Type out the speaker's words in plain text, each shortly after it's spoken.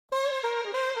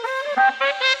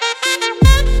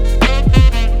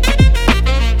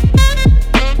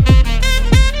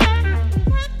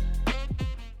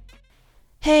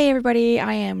everybody,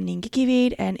 I am Nienke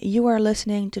Kiewiet and you are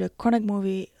listening to the Chronic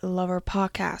Movie Lover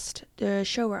Podcast, the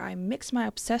show where I mix my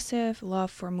obsessive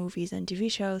love for movies and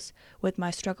TV shows with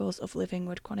my struggles of living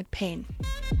with chronic pain.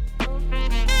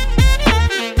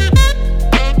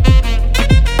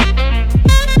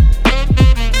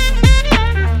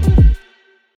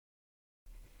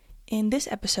 In this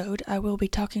episode, I will be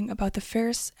talking about the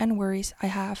fears and worries I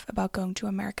have about going to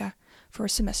America for a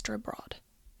semester abroad.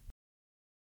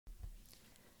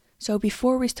 So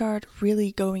before we start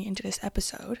really going into this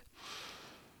episode,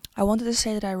 I wanted to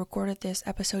say that I recorded this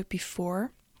episode before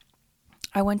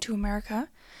I went to America.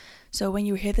 So when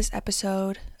you hear this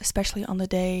episode, especially on the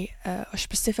day, or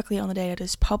specifically on the day that it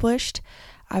is published,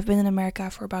 I've been in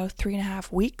America for about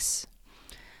 3.5 weeks.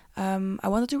 I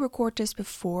wanted to record this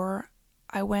before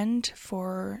I went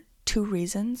for 2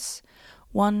 reasons.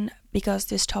 One, because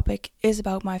this topic is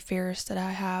about my fears that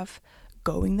I have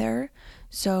going there.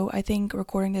 So I think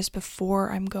recording this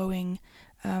before I'm going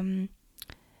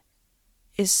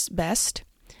is best.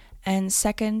 And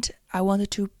second, I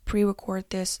wanted to pre-record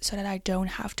this so that I don't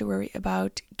have to worry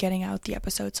about getting out the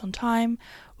episodes on time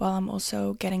while I'm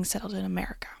also getting settled in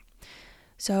America.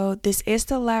 So this is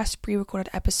the last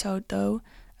pre-recorded episode though.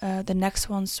 The next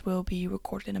ones will be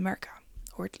recorded in America.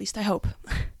 Or at least I hope.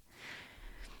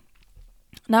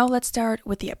 Now let's start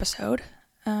with the episode.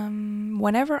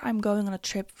 Whenever I'm going on a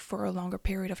trip for a longer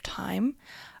period of time,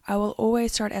 I will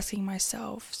always start asking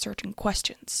myself certain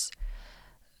questions.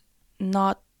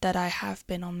 Not that I have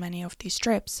been on many of these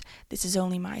trips, this is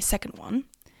only my second one,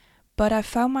 but I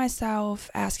found myself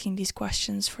asking these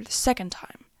questions for the second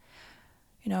time.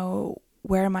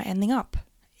 Where am I ending up?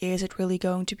 Is it really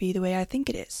going to be the way I think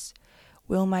it is?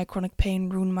 Will my chronic pain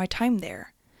ruin my time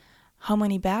there? How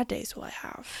many bad days will I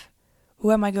have?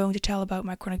 Who am I going to tell about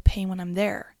my chronic pain when I'm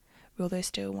there? Will they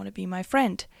still want to be my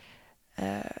friend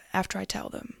after I tell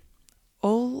them?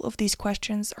 All of these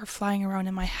questions are flying around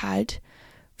in my head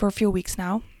for a few weeks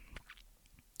now.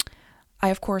 I,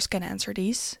 of course, can answer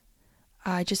these.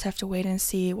 I just have to wait and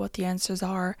see what the answers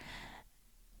are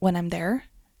when I'm there.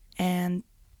 And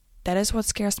that is what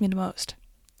scares me the most.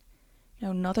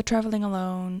 Not the traveling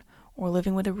alone or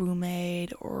living with a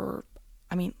roommate or,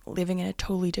 living in a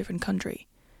totally different country.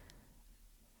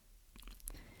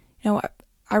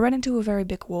 I ran into a very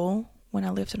big wall when I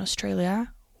lived in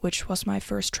Australia, which was my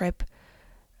first trip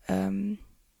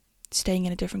staying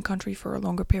in a different country for a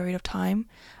longer period of time.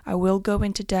 I will go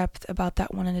into depth about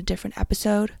that one in a different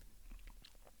episode.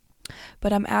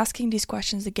 But I'm asking these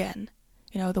questions again,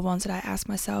 the ones that I asked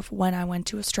myself when I went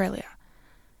to Australia.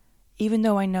 Even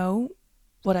though I know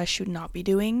what I should not be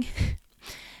doing,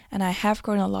 and I have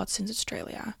grown a lot since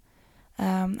Australia,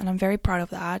 and I'm very proud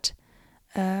of that.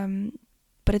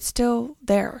 But it's still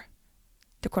there,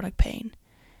 the chronic pain.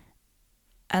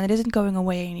 And it isn't going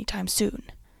away anytime soon.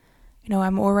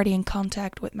 I'm already in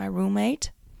contact with my roommate,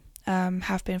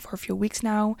 have been for a few weeks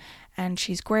now, and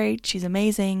she's great, she's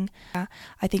amazing.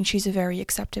 I think she's a very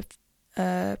accepting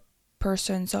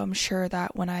person, so I'm sure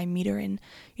that when I meet her in,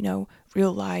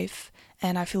 real life,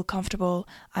 and I feel comfortable,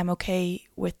 I'm okay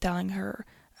with telling her,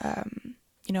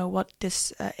 what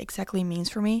this exactly means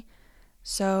for me.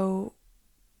 So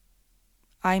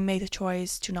I made the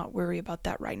choice to not worry about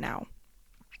that right now.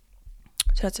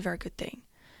 So that's a very good thing.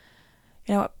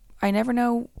 I never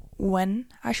know when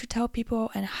I should tell people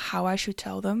and how I should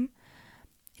tell them.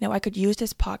 I could use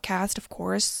this podcast, of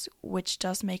course, which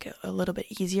does make it a little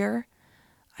bit easier.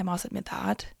 I must admit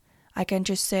that. I can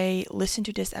just say, listen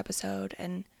to this episode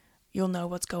and you'll know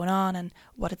what's going on and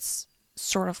what it's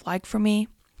sort of like for me.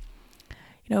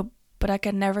 But I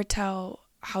can never tell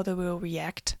how they will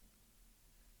react.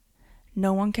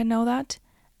 No one can know that.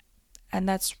 And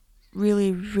that's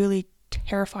really, really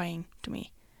terrifying to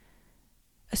me.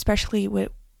 Especially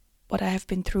with what I have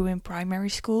been through in primary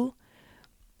school,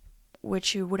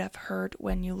 which you would have heard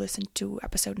when you listened to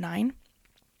episode 9.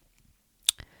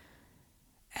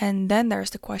 And then there's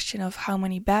the question of how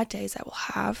many bad days I will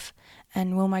have,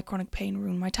 and will my chronic pain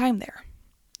ruin my time there?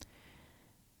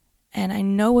 And I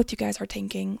know what you guys are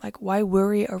thinking, why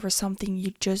worry over something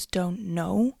you just don't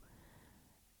know?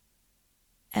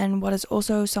 And what is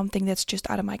also something that's just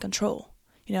out of my control.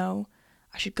 I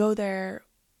should go there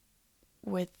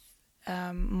with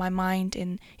my mind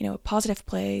in, a positive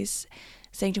place,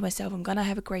 saying to myself, I'm gonna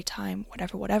have a great time,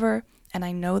 whatever. And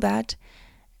I know that,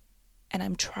 and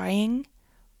I'm trying,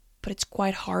 but it's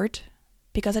quite hard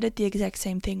because I did the exact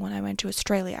same thing when I went to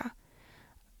Australia.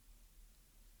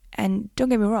 And don't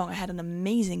get me wrong, I had an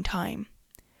amazing time,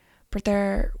 but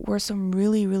there were some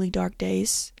really, really dark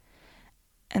days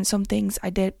and some things I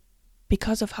did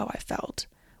because of how I felt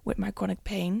with my chronic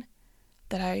pain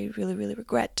that I really, really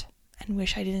regret. and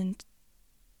wish I didn't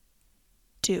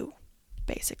do,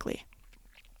 basically.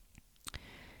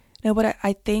 No, but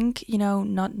I think,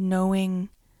 not knowing,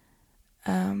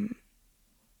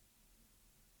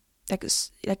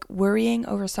 like worrying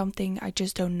over something I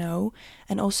just don't know,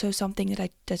 and also something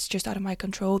that's just out of my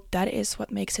control, that is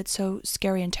what makes it so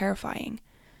scary and terrifying.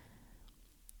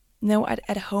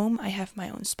 At home I have my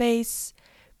own space,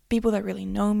 people that really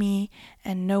know me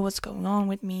and know what's going on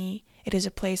with me. It is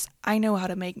a place I know how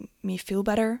to make me feel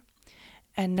better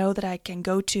and know that I can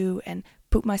go to and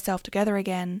put myself together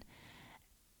again.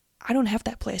 I don't have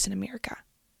that place in America.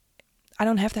 I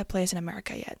don't have that place in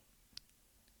America yet.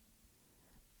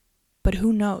 But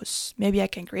who knows? Maybe I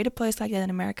can create a place like that in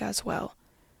America as well.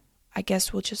 I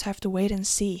guess we'll just have to wait and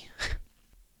see.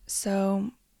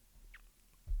 So,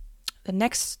 the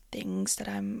next things that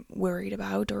I'm worried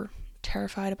about or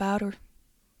terrified about or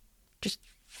just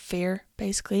fear,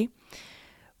 basically.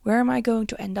 Where am I going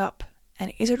to end up?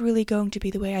 And is it really going to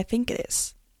be the way I think it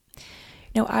is?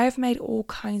 I've made all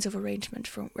kinds of arrangements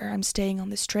from where I'm staying on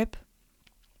this trip.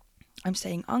 I'm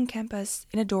staying on campus,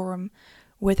 in a dorm,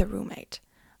 with a roommate.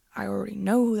 I already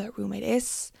know who that roommate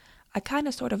is. I kind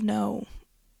of sort of know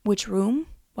which room.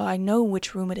 Well, I know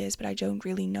which room it is, but I don't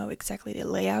really know exactly the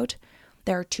layout.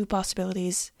 There are 2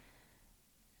 possibilities,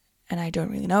 and I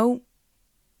don't really know.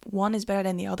 One is better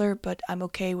than the other, but I'm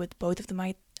okay with both of them,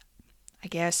 I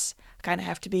guess. I kind of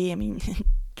have to be. I mean,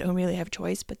 don't really have a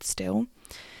choice, but still.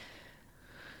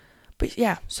 But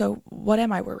yeah, so what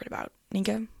am I worried about?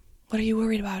 Nienke, what are you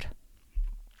worried about?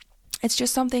 It's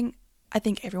just something I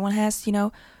think everyone has, you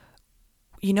know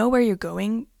where you're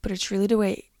going, but is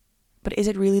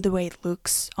it really the way it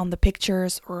looks on the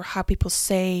pictures or how people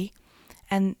say?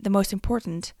 And the most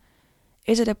important,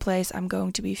 is it a place I'm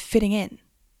going to be fitting in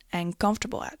and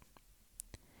comfortable at?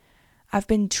 I've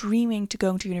been dreaming to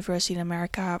go to university in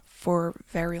America for a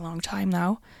very long time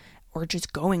now, or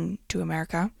just going to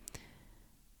America.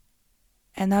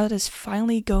 And now that is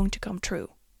finally going to come true.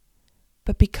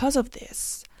 But because of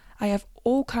this, I have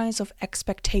all kinds of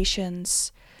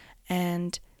expectations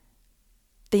and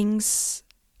things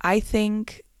I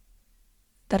think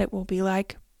that it will be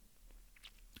like,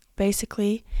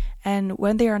 basically. And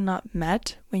when they are not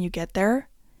met, when you get there,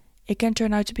 it can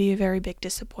turn out to be a very big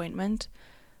disappointment.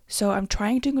 So I'm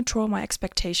trying to control my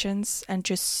expectations and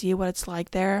just see what it's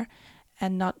like there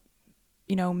and not,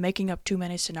 making up too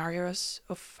many scenarios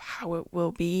of how it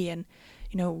will be and,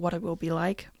 what it will be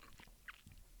like.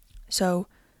 So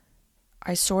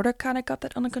I sort of kind of got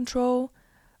that under control,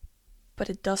 but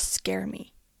it does scare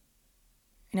me.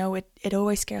 It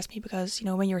always scares me because,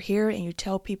 when you're here and you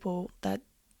tell people that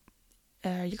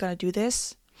you're going to do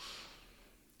this,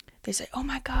 they say, oh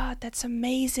my God, that's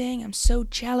amazing. I'm so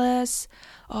jealous.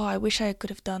 Oh, I wish I could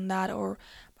have done that. Or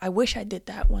I wish I did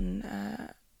that when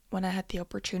I had the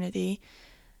opportunity.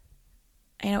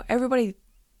 Everybody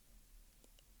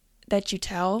that you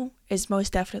tell is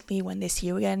most definitely, when they see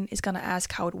you again, is going to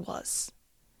ask how it was.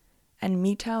 And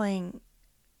me telling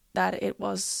that it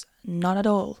was not at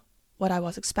all what I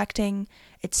was expecting,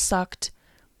 it sucked,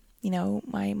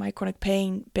 my chronic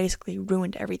pain basically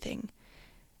ruined everything,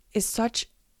 is such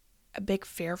a big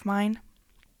fear of mine.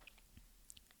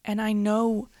 And I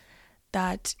know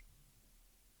that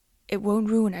it won't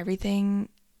ruin everything,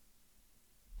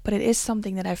 but it is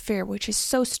something that I fear, which is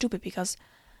so stupid because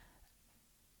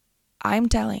I'm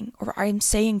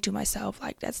saying to myself,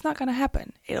 like, that's not going to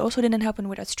happen. It also didn't happen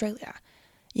with Australia.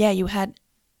 Yeah, you had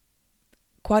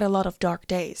quite a lot of dark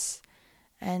days,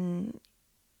 and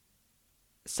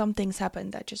some things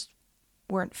happened that just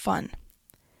weren't fun.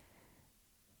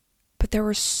 But there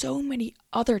were so many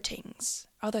other things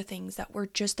that were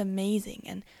just amazing.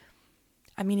 And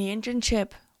I mean, the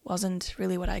internship wasn't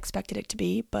really what I expected it to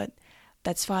be, but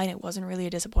that's fine. It wasn't really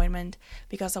a disappointment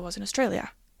because I was in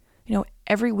Australia.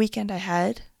 Every weekend I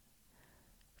had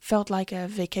felt like a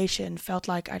vacation, felt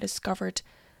like I discovered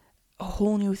a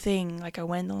whole new thing, like I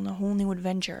went on a whole new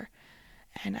adventure.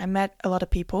 And I met a lot of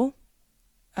people.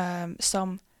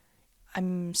 Some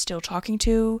I'm still talking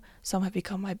to, some have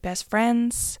become my best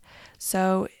friends.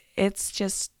 So it's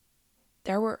just,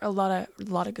 there were a lot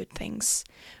of good things,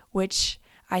 which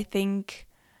I think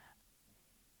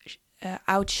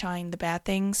outshine the bad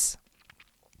things.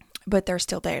 But they're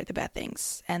still there, the bad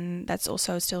things. And that's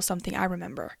also still something I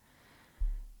remember.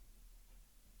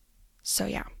 So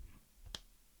yeah.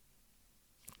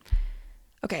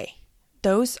 Okay.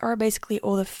 Those are basically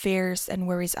all the fears and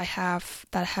worries I have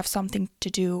that have something to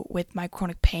do with my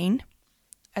chronic pain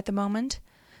at the moment.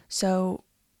 So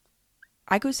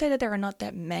I could say that there are not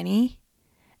that many,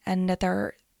 and that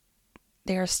there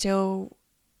are still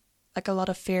like a lot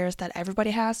of fears that everybody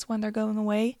has when they're going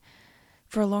away.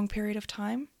 for a long period of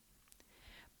time.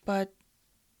 But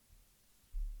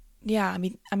yeah,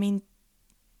 I mean,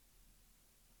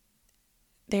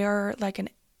 they are like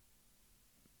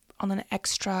on an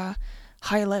extra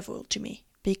high level to me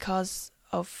because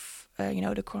of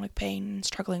the chronic pain and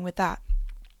struggling with that.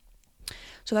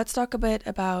 So let's talk a bit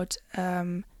about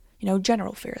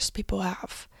general fears people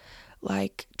have,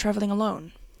 like traveling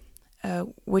alone,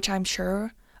 which I'm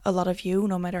sure a lot of you,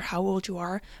 no matter how old you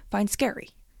are, find scary,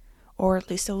 or at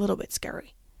least a little bit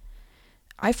scary.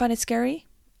 I find it scary,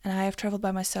 and I have traveled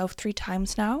by myself 3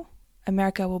 times now.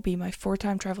 America will be my 4th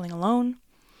time traveling alone.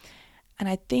 And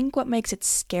I think what makes it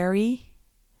scary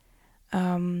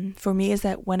for me is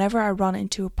that whenever I run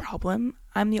into a problem,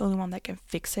 I'm the only one that can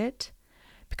fix it.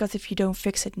 Because if you don't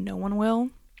fix it, no one will.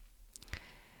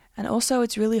 And also,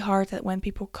 it's really hard that when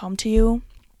people come to you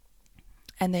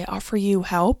and they offer you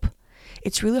help,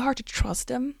 it's really hard to trust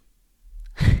them.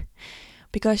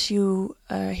 Because you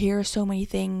hear so many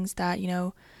things that,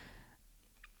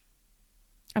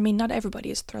 not everybody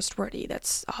is trustworthy.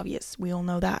 That's obvious. We all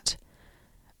know that.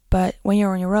 But when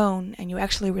you're on your own and you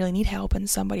actually really need help and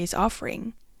somebody's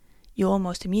offering, you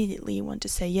almost immediately want to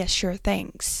say, yes, sure,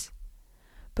 thanks.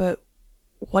 But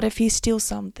what if he steals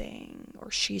something or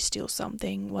she steals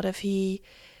something? What if he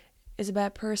is a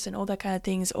bad person? All that kind of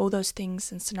things, all those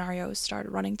things and scenarios start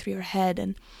running through your head.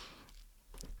 And,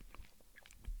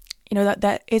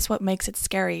 that is what makes it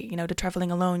scary, the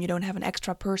traveling alone. You don't have an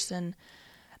extra person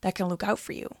that can look out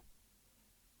for you.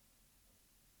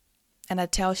 And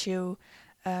that tells you,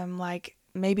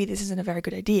 maybe this isn't a very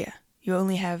good idea. You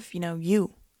only have,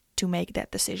 you to make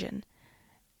that decision.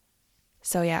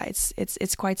 So yeah,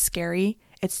 it's quite scary.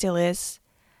 It still is.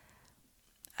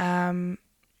 And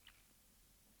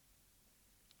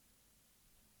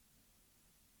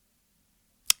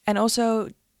also,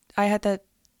 I had that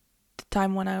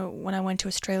time when I went to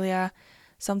Australia.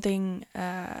 Someone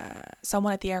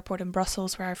at the airport in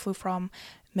Brussels, where I flew from,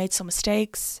 made some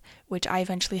mistakes, which I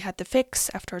eventually had to fix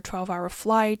after a 12-hour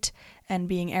flight and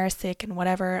being airsick and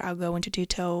whatever. I'll go into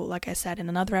detail, like I said, in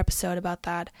another episode about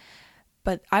that.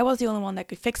 But I was the only one that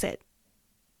could fix it.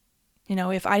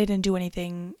 If I didn't do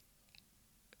anything,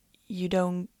 you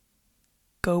don't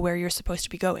go where you're supposed to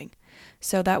be going.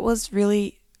 So that was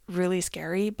really, really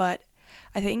scary. But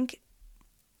I think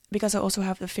because I also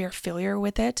have the fear of failure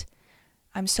with it,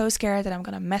 I'm so scared that I'm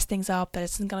going to mess things up, that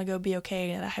it's not going to be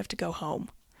okay, and I have to go home.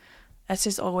 That's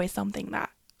just always something that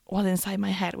was inside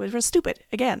my head, which was stupid.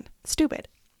 Again, stupid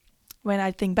when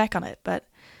I think back on it. But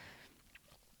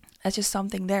that's just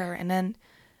something there. And then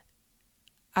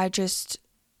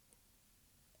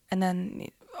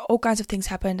all kinds of things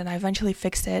happened, and I eventually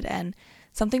fixed it, and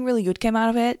something really good came out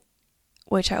of it,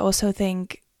 which I also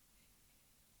think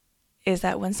is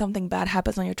that when something bad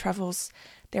happens on your travels,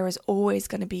 there is always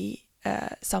going to be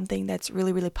something that's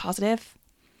really, really positive.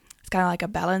 It's kind of like a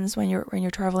balance when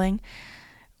you're traveling,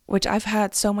 which I've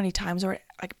had so many times, or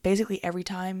like basically every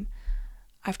time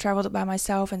I've traveled by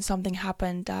myself and something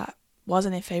happened that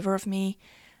wasn't in favor of me,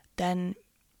 then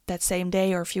that same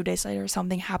day or a few days later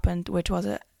something happened which was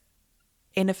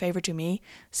in a favor to me.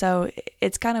 So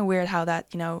it's kind of weird how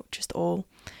that just all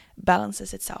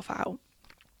balances itself out.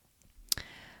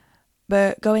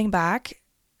 But going back,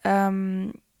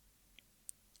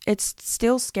 it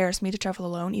still scares me to travel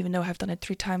alone, even though I've done it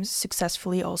 3 times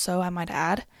successfully also, I might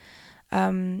add.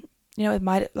 It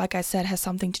might, like I said, has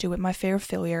something to do with my fear of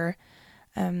failure.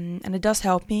 And it does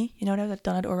help me, that I've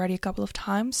done it already a couple of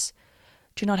times,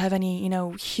 to not have any,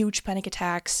 huge panic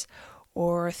attacks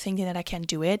or thinking that I can't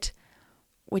do it,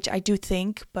 which I do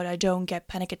think, but I don't get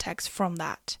panic attacks from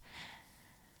that.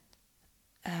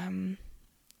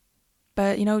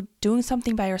 But, doing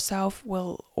something by yourself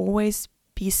will always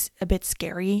be a bit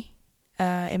scary.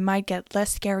 It might get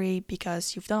less scary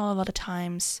because you've done it a lot of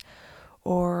times,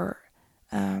 or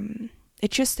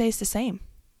it just stays the same.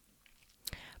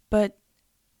 But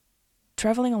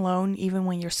traveling alone, even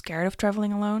when you're scared of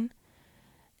traveling alone,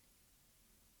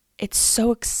 it's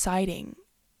so exciting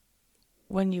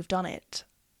when you've done it.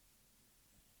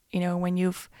 When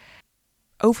you've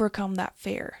overcome that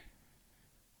fear.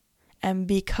 And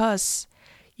because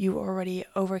you already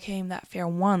overcame that fear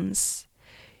once,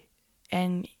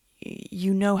 and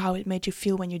you know how it made you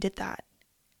feel when you did that,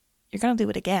 you're going to do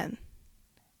it again.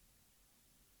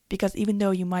 Because even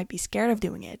though you might be scared of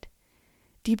doing it,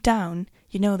 deep down,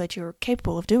 you know that you're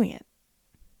capable of doing it.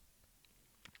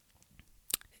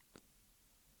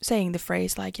 Saying the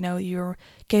phrase like, you're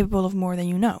capable of more than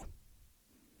you know.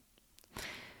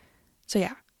 So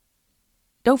yeah.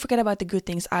 Don't forget about the good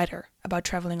things either, about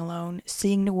traveling alone,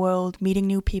 seeing the world, meeting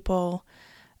new people,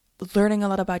 learning a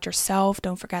lot about yourself.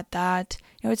 Don't forget that.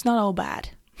 It's not all bad.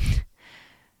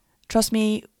 Trust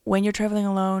me, when you're traveling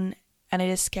alone and it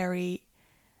is scary,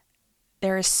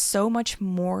 there is so much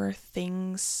more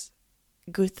things,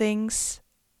 good things,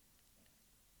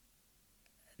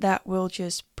 that will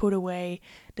just put away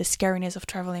the scariness of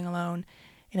traveling alone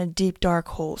in a deep, dark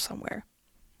hole somewhere.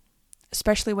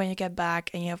 Especially when you get back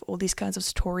and you have all these kinds of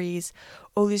stories,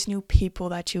 all these new people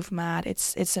that you've met.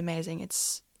 It's amazing.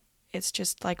 It's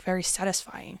just like very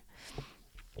satisfying.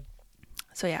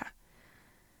 So yeah.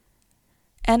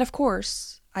 And of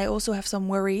course, I also have some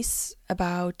worries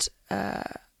about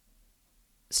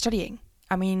studying.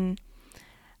 I mean,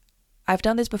 I've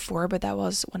done this before, but that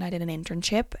was when I did an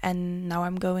internship, and now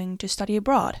I'm going to study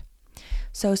abroad.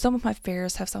 So some of my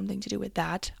fears have something to do with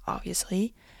that,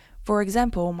 obviously. For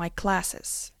example, my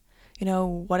classes.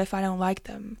 What if I don't like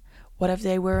them? What if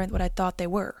they weren't what I thought they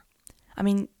were? I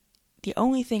mean, the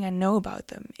only thing I know about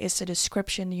them is the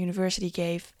description the university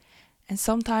gave, and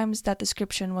sometimes that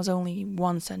description was only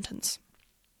one sentence.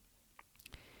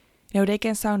 They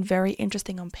can sound very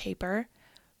interesting on paper,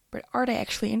 but are they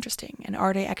actually interesting? And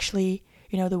are they actually,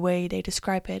 the way they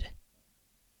describe it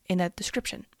in that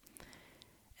description?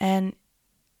 And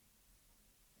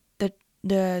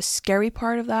the scary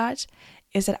part of that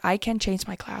is that I can't change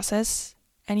my classes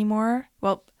anymore.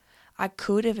 Well, I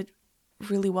could if it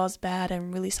really was bad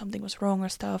and really something was wrong or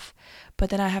stuff, but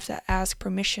then I have to ask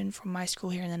permission from my school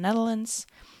here in the Netherlands,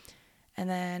 and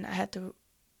then I had to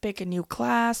pick a new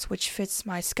class which fits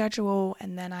my schedule,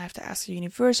 and then I have to ask the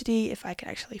university if I can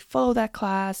actually follow that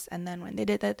class, and then when they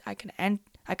did that, I can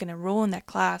enroll in that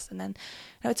class, and then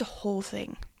it's a whole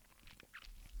thing.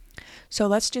 So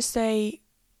let's just say,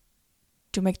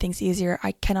 to make things easier,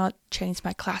 I cannot change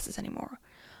my classes anymore.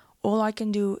 All I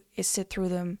can do is sit through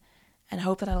them and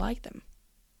hope that I like them.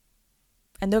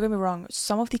 And don't get me wrong,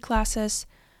 some of the classes,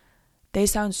 they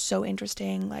sound so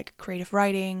interesting, like creative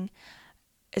writing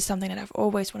is something that I've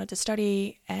always wanted to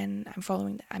study, and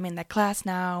I'm in that class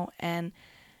now. And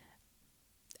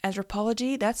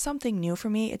anthropology, that's something new for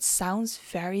me. It sounds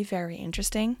very, very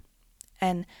interesting,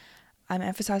 and I'm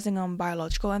emphasizing on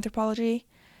biological anthropology,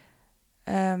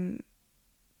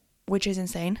 which is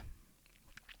insane.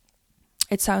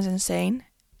 It sounds insane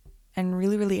and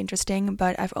really, really interesting,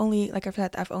 but I've only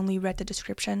read the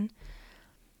description,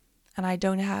 and I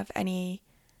don't have any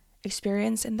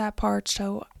experience in that part.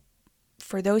 So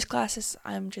for those classes,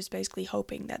 I'm just basically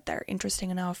hoping that they're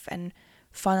interesting enough and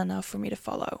fun enough for me to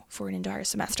follow for an entire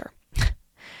semester.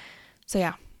 So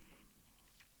yeah.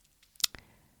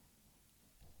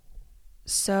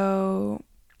 So,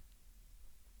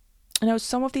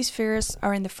 some of these fears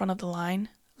are in the front of the line.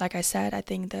 Like I said, I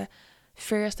think the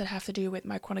fears that have to do with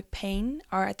my chronic pain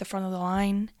are at the front of the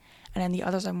line, and then the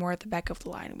others are more at the back of the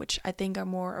line, which I think are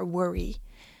more a worry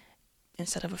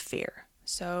instead of a fear.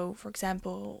 So, for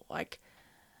example, like,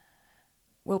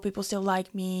 will people still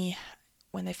like me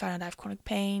when they find out I have chronic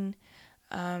pain?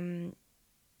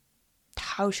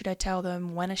 How should I tell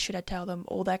them? When should I tell them?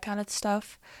 All that kind of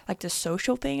stuff. Like the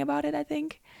social thing about it, I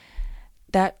think.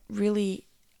 That really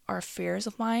are fears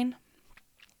of mine.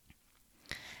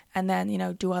 And then,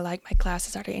 do I like my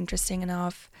classes? Are they interesting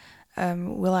enough?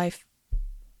 Will I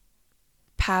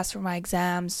pass for my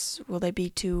exams? Will they be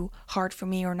too hard for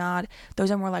me or not?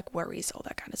 Those are more like worries, all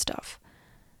that kind of stuff.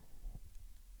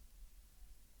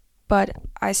 But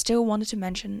I still wanted to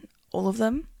mention all of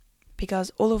them,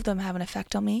 because all of them have an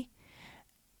effect on me,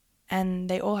 and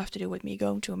they all have to do with me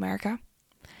going to America.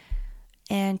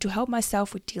 And to help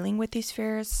myself with dealing with these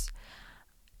fears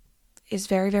is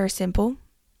very, very simple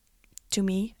to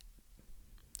me.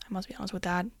 I must be honest with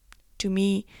that. To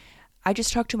me, I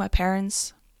just talk to my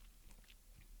parents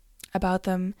about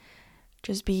them.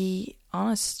 Just be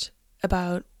honest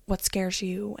about what scares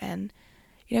you, and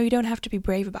you don't have to be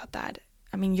brave about that.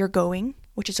 I mean, you're going,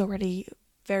 which is already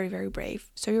very, very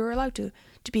brave. So you're allowed to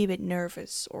be a bit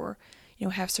nervous or,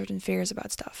 have certain fears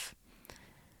about stuff.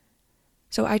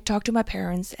 So I talk to my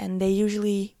parents, and they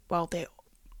usually, they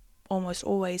almost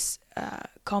always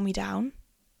calm me down.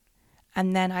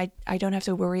 And then I don't have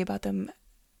to worry about them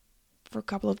for a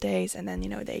couple of days. And then,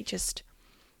 they just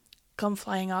come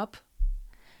flying up.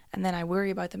 And then I worry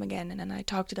about them again. And then I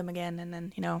talk to them again. And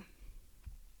then,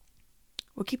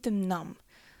 we'll keep them numb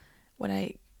when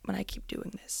I keep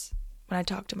doing this, when I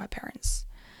talk to my parents.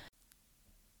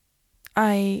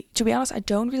 To be honest, I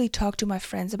don't really talk to my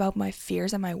friends about my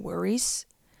fears and my worries.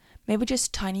 Maybe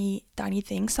just tiny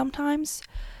things sometimes.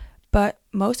 But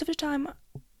most of the time,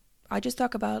 I just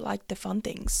talk about like the fun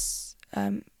things.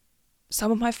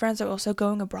 Some of my friends are also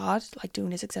going abroad, like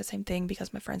doing this exact same thing,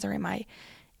 because my friends are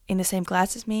in the same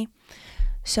class as me.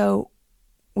 So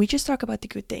we just talk about the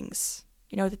good things,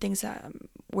 the things that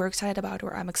we're excited about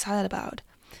or I'm excited about,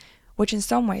 which in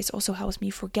some ways also helps me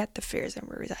forget the fears and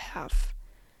worries I have.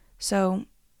 So,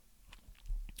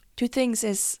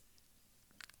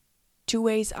 two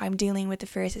ways I'm dealing with the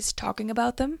fears is talking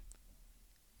about them,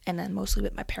 and then mostly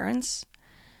with my parents,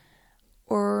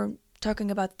 or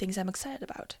talking about things I'm excited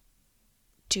about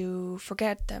to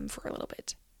forget them for a little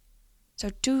bit. So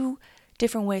 2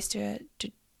 different ways to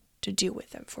deal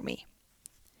with them for me.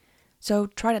 So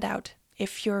try that out.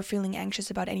 If you're feeling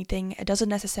anxious about anything, it doesn't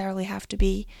necessarily have to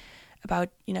be about,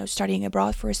 studying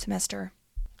abroad for a semester.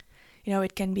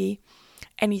 It can be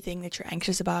anything that you're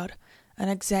anxious about. An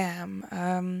exam,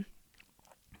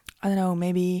 I don't know,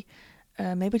 maybe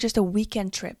just a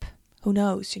weekend trip. Who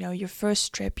knows? Your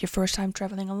first trip, your first time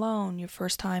traveling alone, your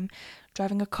first time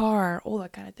driving a car, all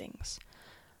that kind of things.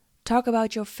 Talk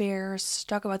about your fears,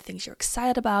 talk about things you're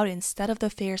excited about instead of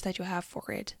the fears that you have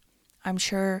for it. I'm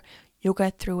sure you'll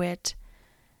get through it.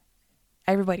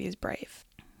 Everybody is brave.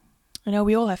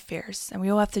 We all have fears, and we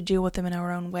all have to deal with them in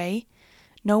our own way.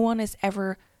 No one is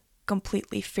ever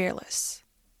completely fearless.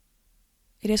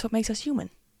 It is what makes us human.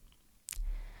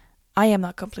 I am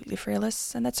not completely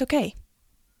fearless, and that's okay.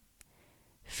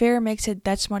 Fear makes it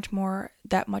that much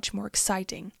more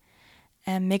exciting,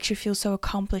 and makes you feel so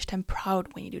accomplished and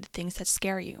proud when you do the things that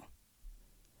scare you.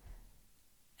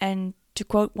 And to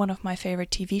quote one of my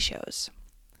favorite TV shows,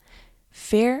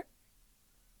 fear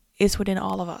is within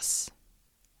all of us.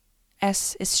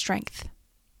 S is strength.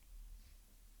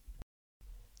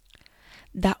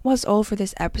 That was all for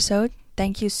this episode.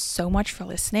 Thank you so much for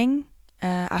listening.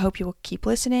 I hope you will keep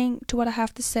listening to what I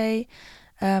have to say.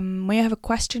 When you have a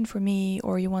question for me,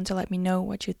 or you want to let me know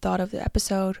what you thought of the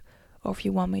episode, or if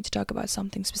you want me to talk about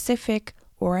something specific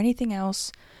or anything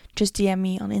else, just DM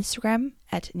me on Instagram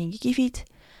 @NingiKiviet.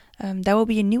 There will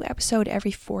be a new episode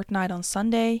every fortnight on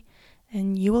Sunday,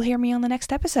 and you will hear me on the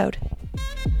next episode.